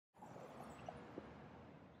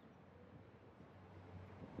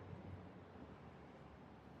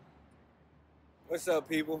What's up,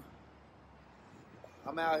 people?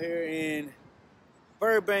 I'm out here in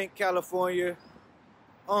Burbank, California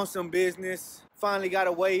on some business. Finally got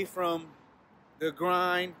away from the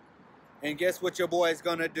grind, and guess what your boy is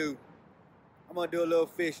gonna do? I'm gonna do a little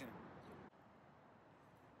fishing.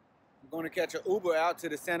 I'm gonna catch an Uber out to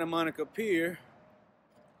the Santa Monica Pier.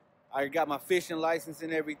 I got my fishing license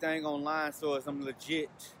and everything online, so I'm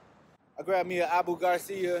legit. I grabbed me an Abu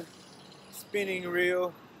Garcia spinning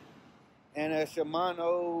reel and a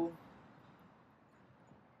Shimano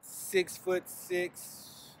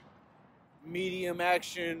 6'6" medium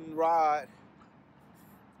action rod.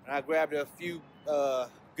 And I grabbed a few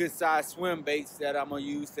good sized swim baits that I'm gonna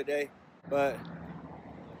use today. But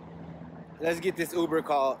let's get this Uber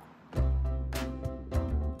called.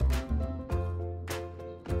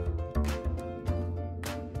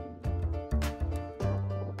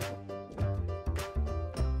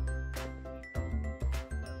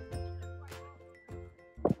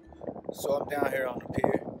 So I'm down here on the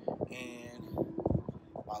pier, and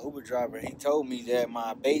my Uber driver, he told me that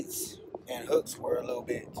my baits and hooks were a little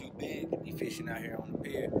bit too big to be fishing out here on the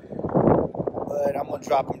pier. But I'm gonna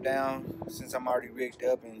drop them down since I'm already rigged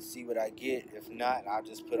up and see what I get. If not, I'll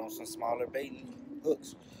just put on some smaller bait and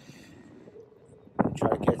hooks and try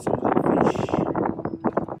to catch some little fish.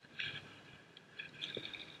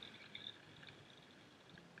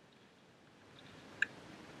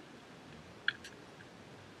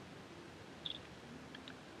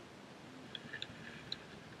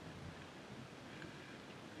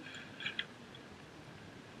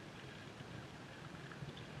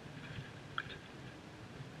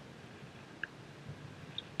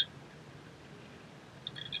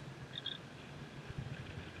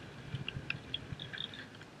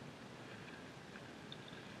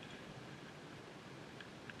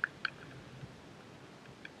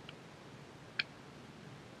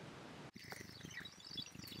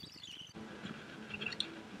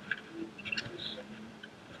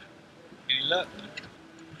 Any luck?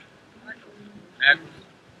 Mackerel. That's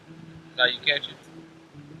how you catch it?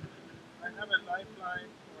 I have a lifeline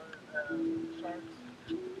for sharks.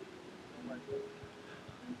 Oh my God.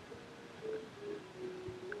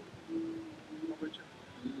 How about you?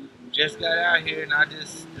 Just got out here and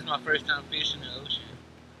this is my first time fishing the ocean.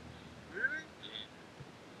 Really?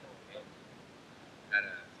 Yeah.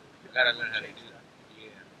 Gotta learn how to do it.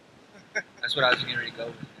 Yeah. That's what I was getting ready to go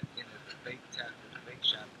in the bait shop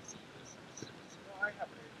and see what's No, I have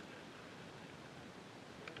it.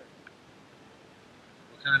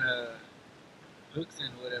 what kind of hooks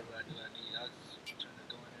and whatever I need. I was trying to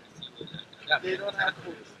go in there and see what I got. They don't have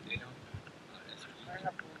tackle. hooks. They don't? Oh, that's what I you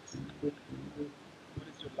have hooks. What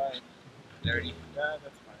is your line? 30. Yeah,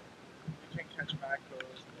 that's fine. You can catch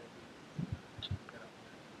macros, maybe. You know.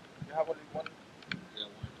 You have only one. Yeah,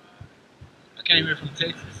 one. I came here from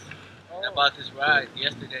Texas. Oh. I bought this ride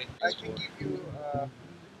yesterday. I can give you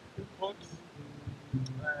hooks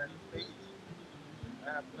and bait. I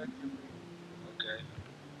have plenty of bait. Okay.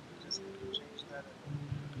 Just change that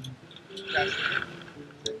and cast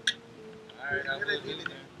it. Alright, I'll go Really, get really.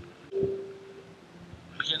 there.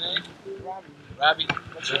 What's your name? Robby. Robbie.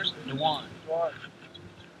 What's yours? Dewan. Dwan.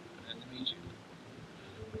 Nice to meet you.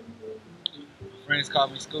 My friends call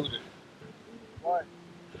me Scooter. Why?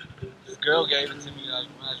 This girl gave it to me when I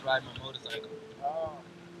was riding my motorcycle. Oh.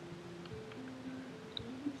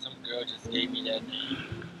 Some girl just gave me that name.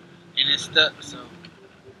 And it stuck, so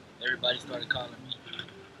everybody started calling me.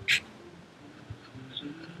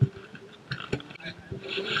 I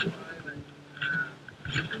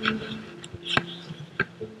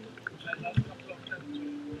lost a couple of them to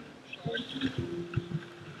short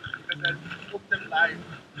because I hooked them live.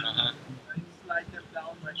 Uh-huh. I slide them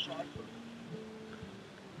down my short hook.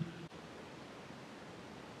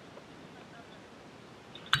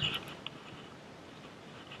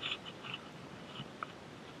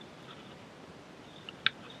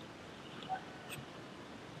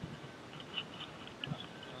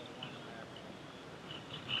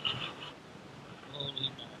 Holy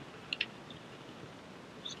moly.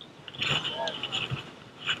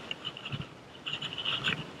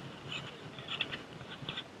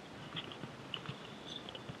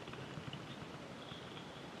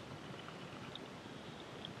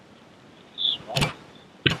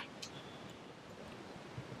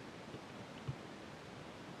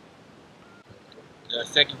 The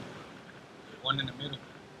second one in the middle.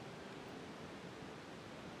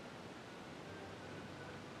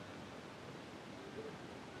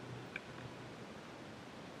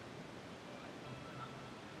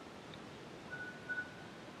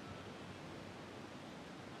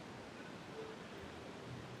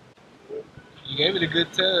 You gave it a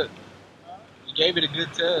good tug. You Gave it a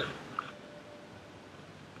good tug.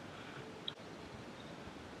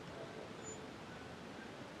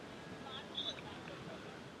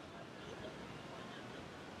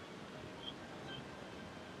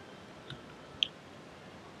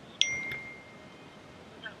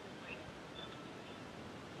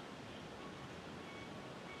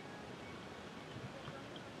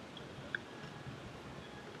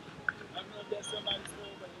 I don't know if that's somebody's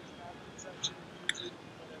phone, but it's not consumption music,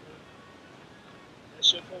 whatever.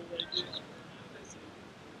 That's your phone right there. That's it.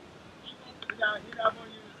 He not gonna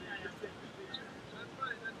use it. Just take the picture. That's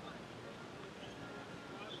fine. That's fine.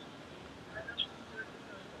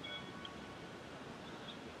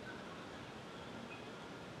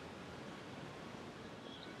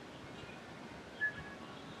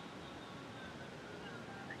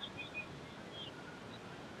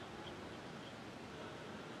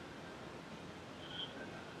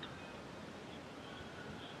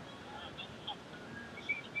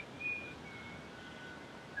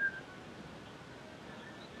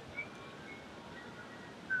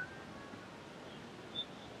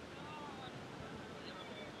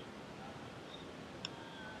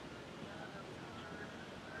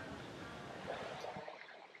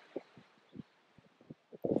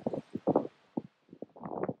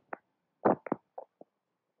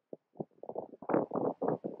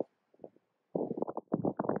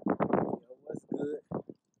 Yo, what's good?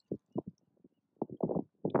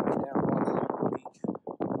 Now I'm walking on the beach.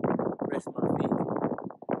 Rest my feet.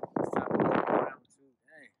 It's time to walk around too.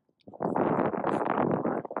 Dang.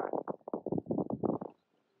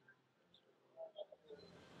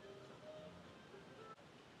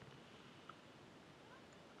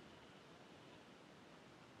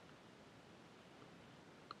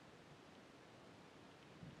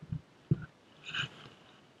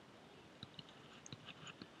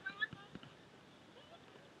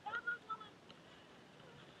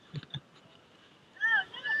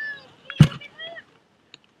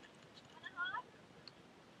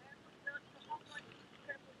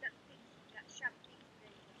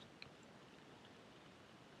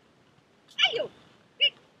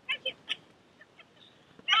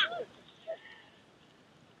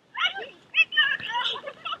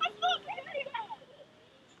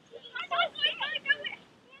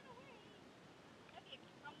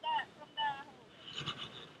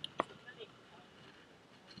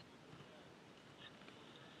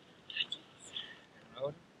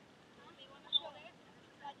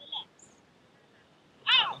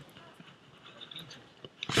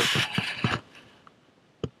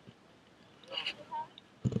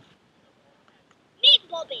 Meet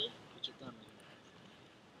Bobby. Put your thumb in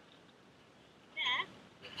There.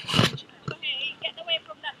 Okay, get away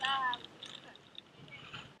from that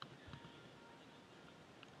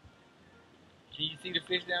Can you see the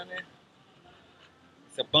fish down there?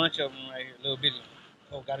 It's a bunch of them right here, little bitty one.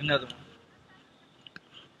 Oh, got another one.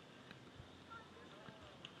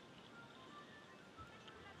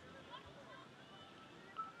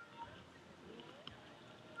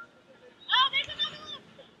 Oh, there's another one.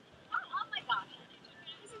 Oh my gosh.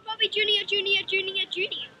 This is Bobby Junior, Junior, Junior,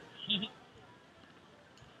 Junior.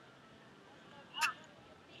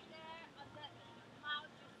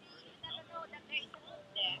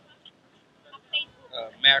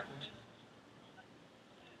 Mackerel.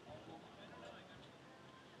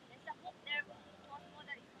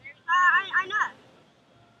 I know.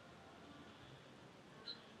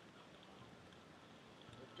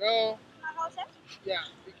 Let's go. My house is? Yeah,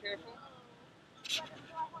 be careful.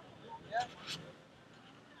 Yeah.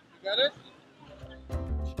 You got it?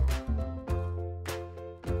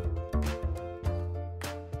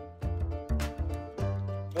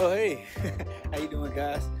 Oh, hey. How you doing,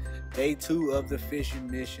 guys? Day 2 of the fishing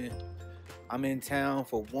mission. I'm in town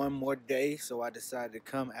for one more day, so I decided to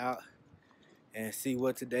come out and see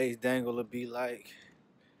what today's dangle will be like.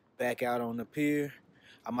 Back out on the pier.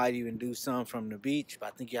 I might even do some from the beach, but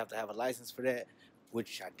I think you have to have a license for that,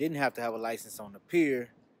 which I didn't have to have a license on the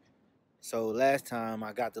pier. So last time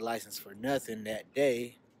I got the license for nothing that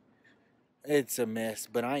day. It's a mess,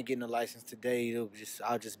 but I ain't getting a license today.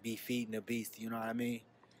 I'll just be feeding the beast, you know what I mean?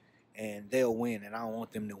 And they'll win, and I don't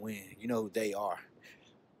want them to win. You know who they are.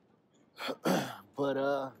 But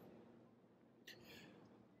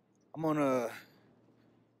I'm gonna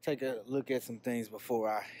take a look at some things before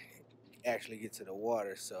I actually get to the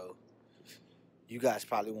water. So you guys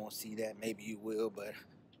probably won't see that. Maybe you will, but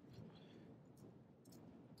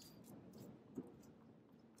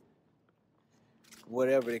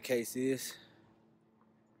whatever the case is,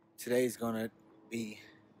 today's gonna be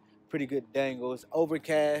pretty good dangle. It's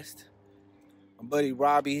overcast. My buddy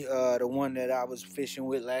Robby, the one that I was fishing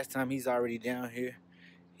with last time, he's already down here.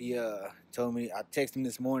 He told me, I texted him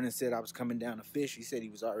this morning and said I was coming down to fish. He said he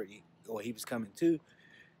was already, or he was coming too.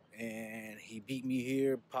 And he beat me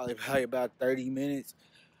here probably about 30 minutes.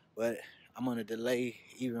 But I'm gonna delay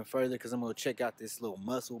even further because I'm gonna check out this little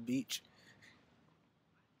mussel beach.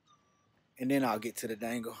 And then I'll get to the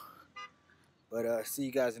dangle. But see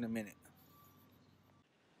you guys in a minute.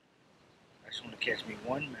 I just want to catch me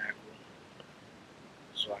one mackerel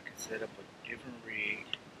so I can set up a different rig,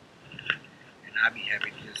 and I'll be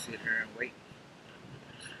happy to just sit here and wait.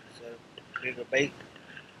 Set up a bigger bait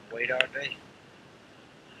and wait all day.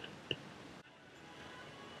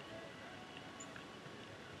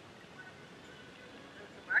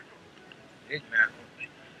 Big mackerel.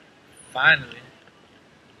 Finally.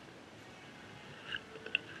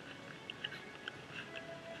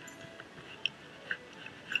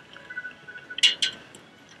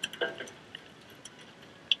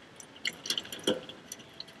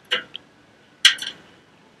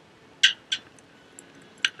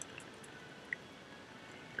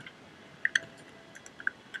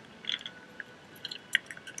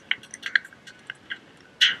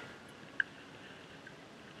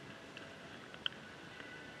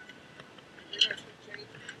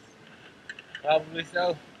 Probably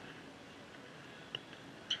so.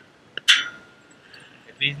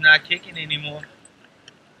 If he's not kicking anymore,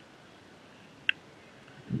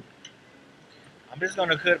 I'm just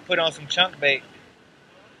gonna put on some chunk bait.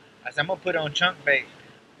 I'm gonna put on chunk bait.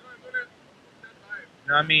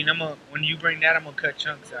 No, I mean, when you bring that, I'm gonna cut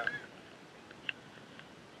chunks out.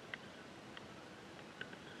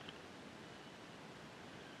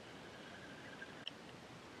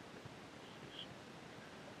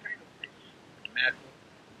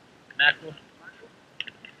 Mackerel. Mackerel.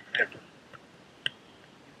 Mackerel.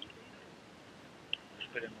 Let's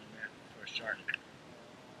put him on there for a shark.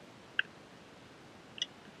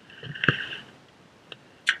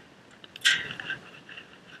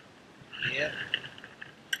 Yeah.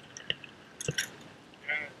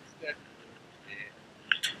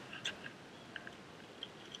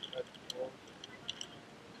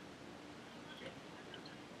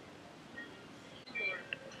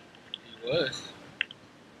 He was.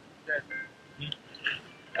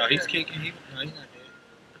 No, he's kicking. No, he's not dead.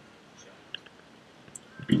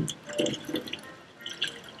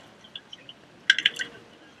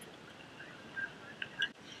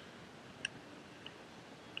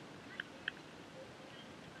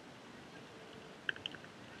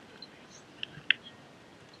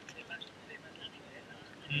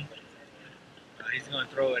 He's gonna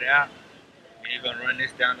throw it out, and he's gonna run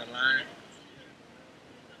this down the line,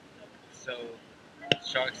 so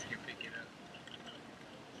sharks can pick it up.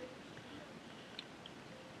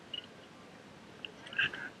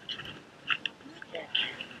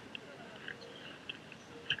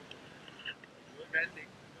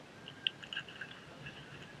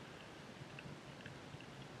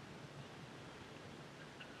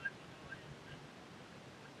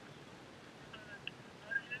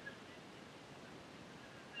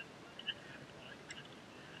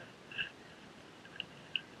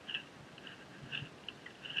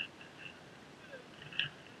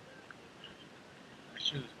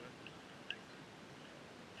 Shoes,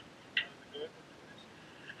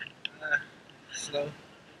 slow.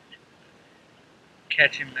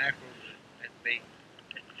 Catching mackerel as bait.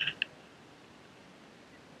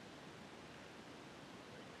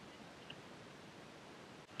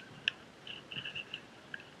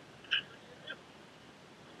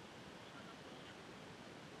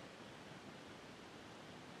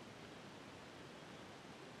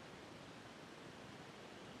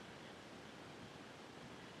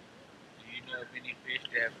 Do you know of any fish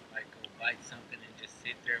that like go bite something and just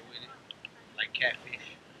sit there with it, like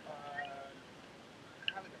catfish?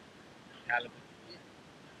 Halibut.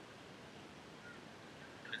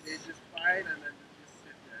 They just fight and then they just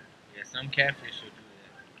sit there. Yeah, some catfish will do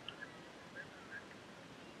that.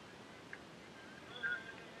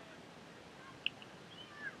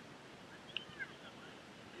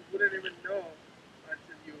 You wouldn't even know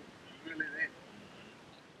until you reel it in.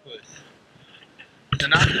 Octopus. It's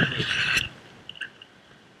an octopus.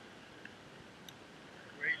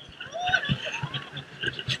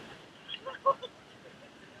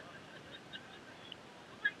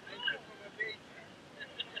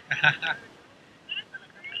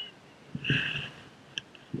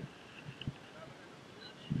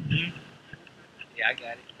 Yeah, I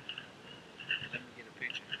got it. Let me get a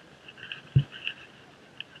picture.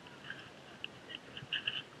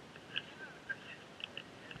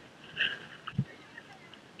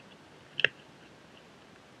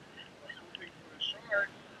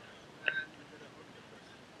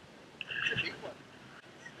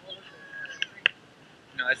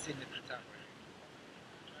 I seen it at the top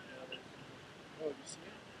right. Oh, you see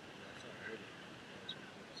it? That's what I heard it. That's what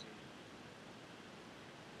I see.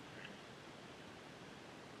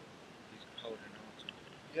 He's holding on to it.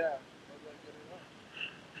 Yeah. How do I get it on?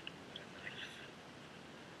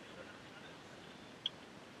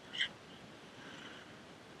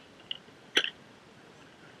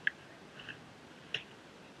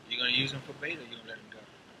 You gonna use him for bait or you gonna let him go?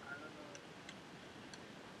 I don't know.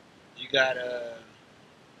 You got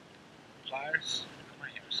pliers? I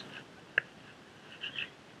might have some.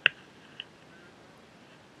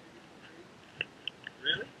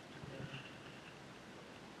 Really?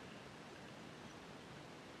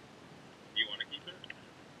 Do you want to keep it?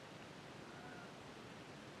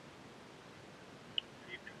 What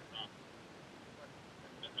do you think it's off?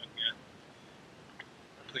 The hook, yeah.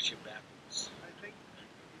 Push it backwards. I think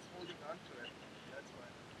he's holding on to it. That's why.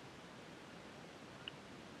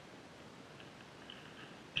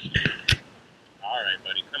 All right,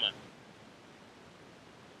 buddy, come on.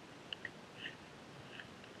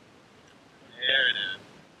 There it is.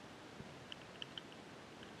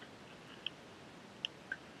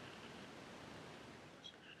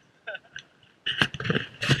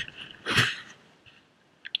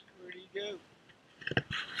 Where'd he go?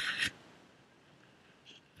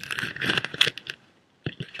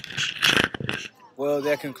 Well,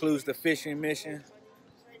 that concludes the fishing mission.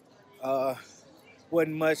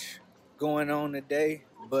 Wasn't much going on today,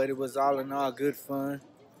 but it was all in all good fun.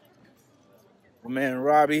 My man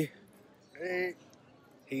Robby, Hey.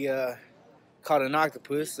 he caught an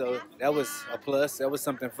octopus, so that was a plus. That was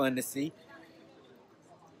something fun to see.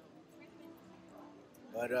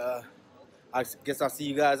 But I guess I'll see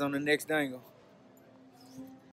you guys on the next angle.